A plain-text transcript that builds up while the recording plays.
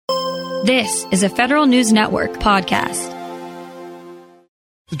This is a Federal News Network podcast.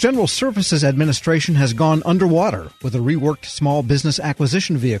 The General Services Administration has gone underwater with a reworked small business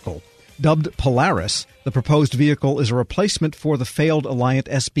acquisition vehicle. Dubbed Polaris, the proposed vehicle is a replacement for the failed Alliant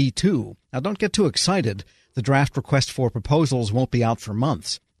SB2. Now, don't get too excited. The draft request for proposals won't be out for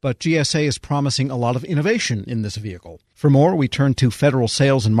months. But GSA is promising a lot of innovation in this vehicle. For more, we turn to federal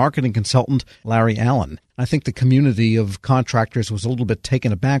sales and marketing consultant Larry Allen. I think the community of contractors was a little bit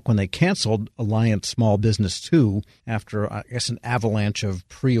taken aback when they canceled Alliant Small Business 2 after, I guess, an avalanche of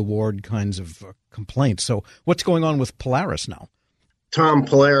pre-award kinds of complaints. So what's going on with Polaris now? Tom,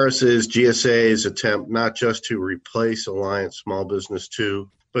 Polaris is GSA's attempt not just to replace Alliant Small Business 2,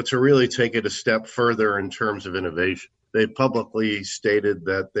 but to really take it a step further in terms of innovation. They publicly stated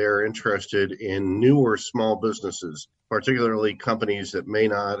that they're interested in newer small businesses, particularly companies that may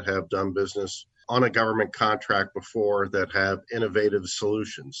not have done business on a government contract before that have innovative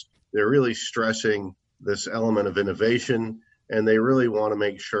solutions. They're really stressing this element of innovation, and they really want to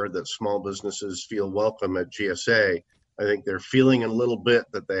make sure that small businesses feel welcome at GSA. I think they're feeling a little bit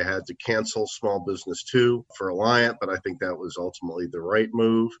that they had to cancel Small Business 2 for Alliant, but I think that was ultimately the right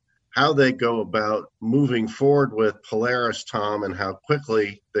move. How they go about moving forward with Polaris, Tom, and how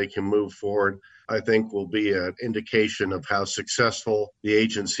quickly they can move forward, I think will be an indication of how successful the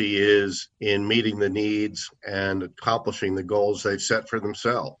agency is in meeting the needs and accomplishing the goals they've set for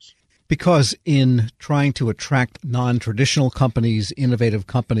themselves. Because in trying to attract non-traditional companies, innovative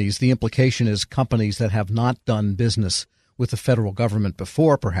companies, the implication is companies that have not done business with the federal government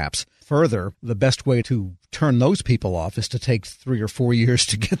before, perhaps. Further, the best way to turn those people off is to take 3 or 4 years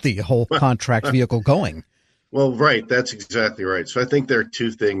to get the whole contract vehicle going. Well, right. That's exactly right. So I think there are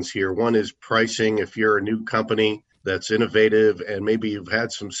two things here. One is pricing. If you're a new company that's innovative and maybe you've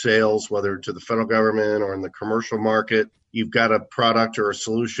had some sales, whether to the federal government or in the commercial market, you've got a product or a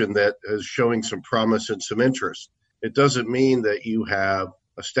solution that is showing some promise and some interest. It doesn't mean that you have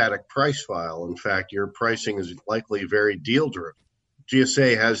a static price file. In fact, your pricing is likely very deal-driven.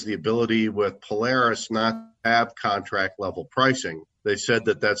 GSA has the ability with Polaris not to have contract-level pricing. They said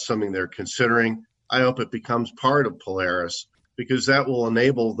that that's something they're considering. I hope it becomes part of Polaris because that will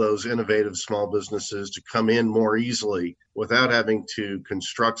enable those innovative small businesses to come in more easily without having to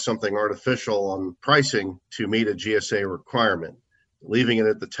construct something artificial on pricing to meet a GSA requirement. Leaving it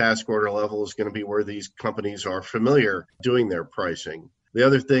at the task order level is going to be where these companies are familiar doing their pricing. The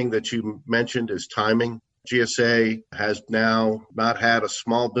other thing that you mentioned is timing. GSA has now not had a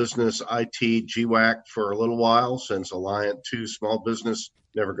small business IT GWAC for a little while since Alliant 2 small business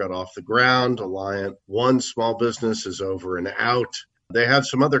never got off the ground. Alliant 1 small business is over and out. They have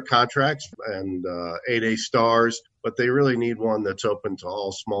some other contracts and 8A stars, but they really need one that's open to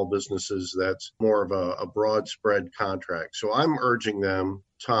all small businesses. That's more of a broad spread contract. So I'm urging them,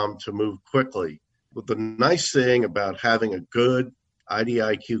 Tom, to move quickly. But the nice thing about having a good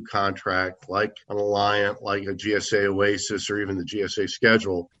IDIQ contract like an Alliant, like a GSA Oasis, or even the GSA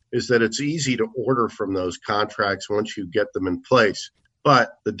schedule, is that it's easy to order from those contracts once you get them in place.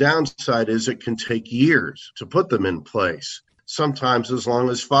 But the downside is it can take years to put them in place, sometimes as long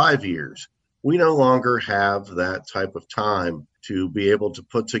as 5 years. We no longer have that type of time to be able to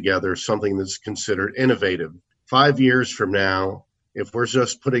put together something that's considered innovative. 5 years from now, if we're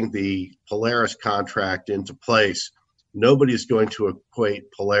just putting the Polaris contract into place, nobody's going to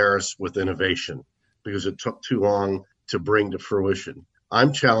equate Polaris with innovation because it took too long to bring to fruition.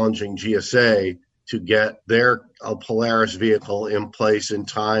 I'm challenging GSA to get their Polaris vehicle in place in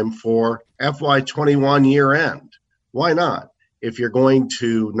time for FY21 year end. Why not? If you're going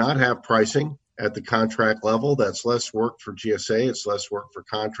to not have pricing at the contract level, that's less work for GSA. It's less work for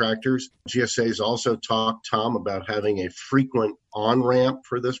contractors. GSA's also talked, Tom, about having a frequent on-ramp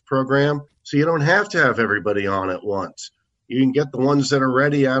for this program. So you don't have to have everybody on at once. You can get the ones that are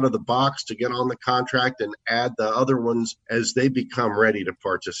ready out of the box to get on the contract and add the other ones as they become ready to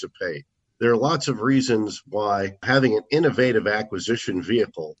participate. There are lots of reasons why having an innovative acquisition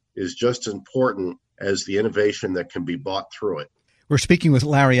vehicle is just as important as the innovation that can be bought through it. We're speaking with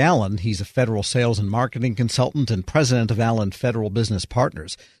Larry Allen. He's a federal sales and marketing consultant and president of Allen Federal Business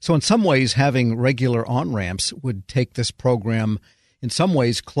Partners. So in some ways, having regular on-ramps would take this program in some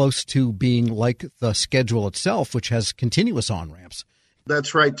ways close to being like the schedule itself, which has continuous on-ramps.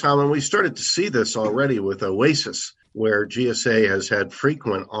 That's right, Tom. And we started to see this already with Oasis, where GSA has had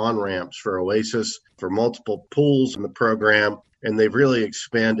frequent on-ramps for Oasis for multiple pools in the program. And they've really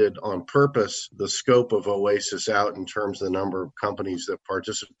expanded on purpose the scope of Oasis out in terms of the number of companies that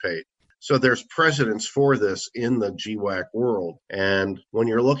participate. So there's precedence for this in the GWAC world. And when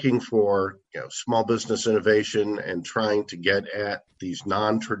you're looking for small business innovation and trying to get at these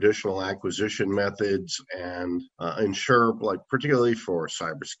non-traditional acquisition methods and ensure, like particularly for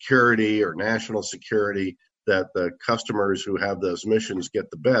cybersecurity or national security, that the customers who have those missions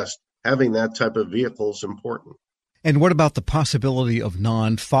get the best, having that type of vehicle is important. And what about the possibility of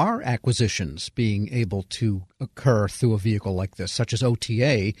non-FAR acquisitions being able to occur through a vehicle like this, such as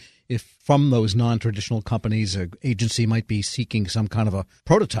OTA, if from those non-traditional companies, an agency might be seeking some kind of a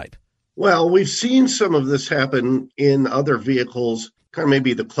prototype? Well, we've seen some of this happen in other vehicles. Kind of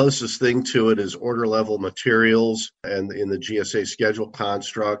maybe the closest thing to it is order level materials and in the GSA schedule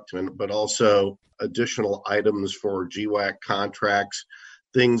construct, but also additional items for GWAC contracts,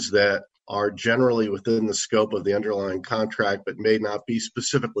 things that are generally within the scope of the underlying contract, but may not be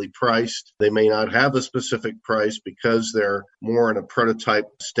specifically priced. They may not have a specific price because they're more in a prototype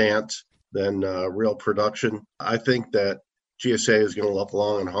stance than real production. I think that GSA is going to look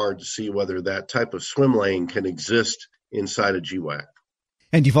long and hard to see whether that type of swim lane can exist inside a GWAC.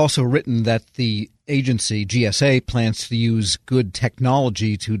 And you've also written that the agency, GSA, plans to use good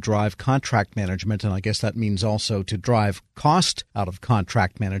technology to drive contract management, and I guess that means also to drive cost out of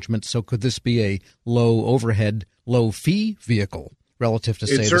contract management. So could this be a low overhead, low fee vehicle relative to,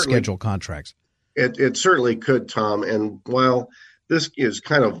 say, the schedule contracts? It certainly could, Tom. And while this is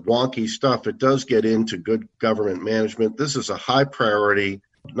kind of wonky stuff, it does get into good government management. This is a high priority,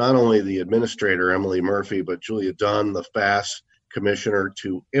 not only the administrator, Emily Murphy, but Julia Dunn, the FAS commissioner,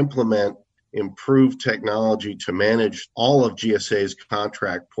 to implement improved technology to manage all of GSA's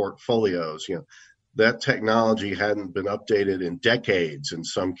contract portfolios. That technology hadn't been updated in decades in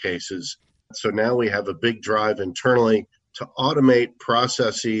some cases. So now we have a big drive internally to automate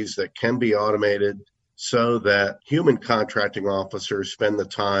processes that can be automated so that human contracting officers spend the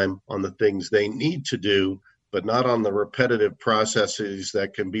time on the things they need to do, but not on the repetitive processes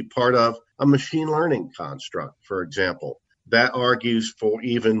that can be part of a machine learning construct, for example. That argues for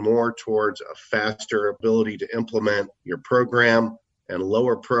even more towards a faster ability to implement your program and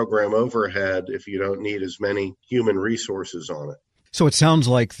lower program overhead if you don't need as many human resources on it. So it sounds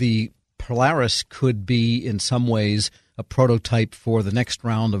like the Polaris could be in some ways a prototype for the next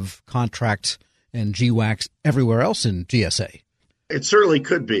round of contracts and GWACs everywhere else in GSA. It certainly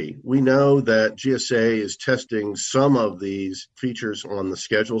could be. We know that GSA is testing some of these features on the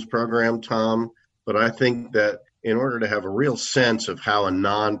schedules program, Tom, but I think that in order to have a real sense of how a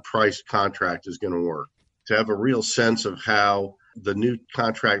non-priced contract is going to work, to have a real sense of how the new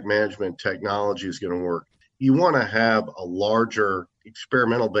contract management technology is going to work, you want to have a larger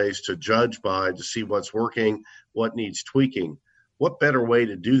experimental base to judge by, to see what's working, what needs tweaking. What better way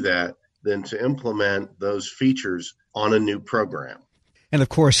to do that than to implement those features on a new program? And of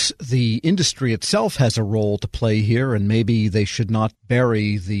course, the industry itself has a role to play here, and maybe they should not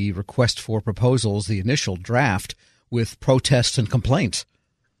bury the request for proposals, the initial draft, with protests and complaints.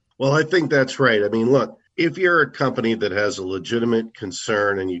 Well, I think that's right. I mean, look, if you're a company that has a legitimate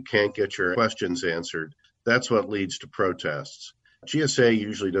concern and you can't get your questions answered, that's what leads to protests. GSA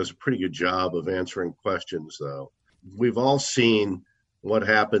usually does a pretty good job of answering questions, though. We've all seen what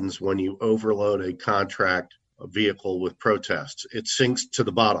happens when you overload a contract, a vehicle, with protests. It sinks to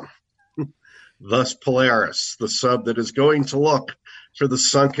the bottom. Thus Polaris, the sub that is going to look for the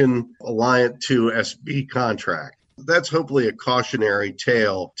sunken Alliant 2 SB contract. That's hopefully a cautionary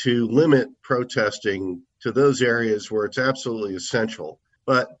tale to limit protesting to those areas where it's absolutely essential.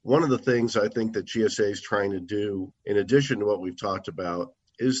 But one of the things I think that GSA is trying to do, in addition to what we've talked about,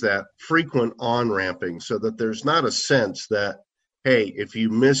 is that frequent on-ramping, so that there's not a sense that, hey, if you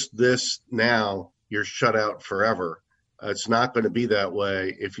miss this now, you're shut out forever. It's not going to be that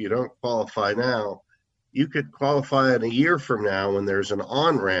way. If you don't qualify now, you could qualify in a year from now when there's an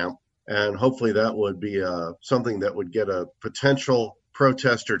on-ramp, and hopefully that would be something that would get a potential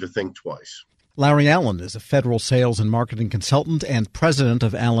protester to think twice. Larry Allen is a federal sales and marketing consultant and president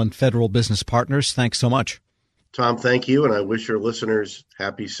of Allen Federal Business Partners. Thanks so much. Tom, thank you, and I wish your listeners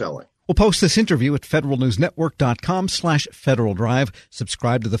happy selling. We'll post this interview at federalnewsnetwork.com/Federal Drive.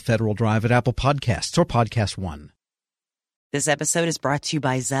 Subscribe to the Federal Drive at Apple Podcasts or Podcast One. This episode is brought to you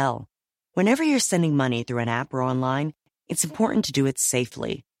by Zelle. Whenever you're sending money through an app or online, it's important to do it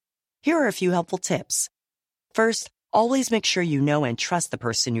safely. Here are a few helpful tips. First, always make sure you know and trust the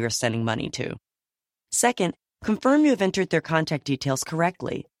person you are sending money to. Second, confirm you have entered their contact details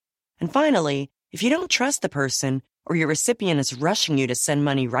correctly. And finally, if you don't trust the person or your recipient is rushing you to send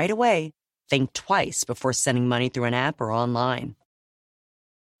money right away, think twice before sending money through an app or online.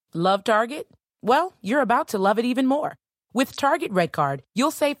 Love Target? Well, you're about to love it even more. With Target Red Card,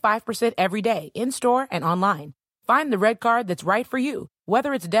 you'll save 5% every day in-store and online. Find the Red Card that's right for you,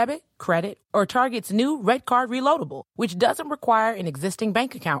 whether it's debit, credit, or Target's new Red Card Reloadable, which doesn't require an existing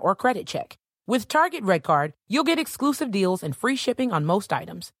bank account or credit check. With Target Red Card, you'll get exclusive deals and free shipping on most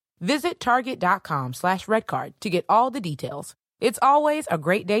items. Visit target.com/redcard to get all the details. It's always a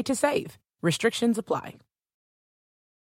great day to save. Restrictions apply.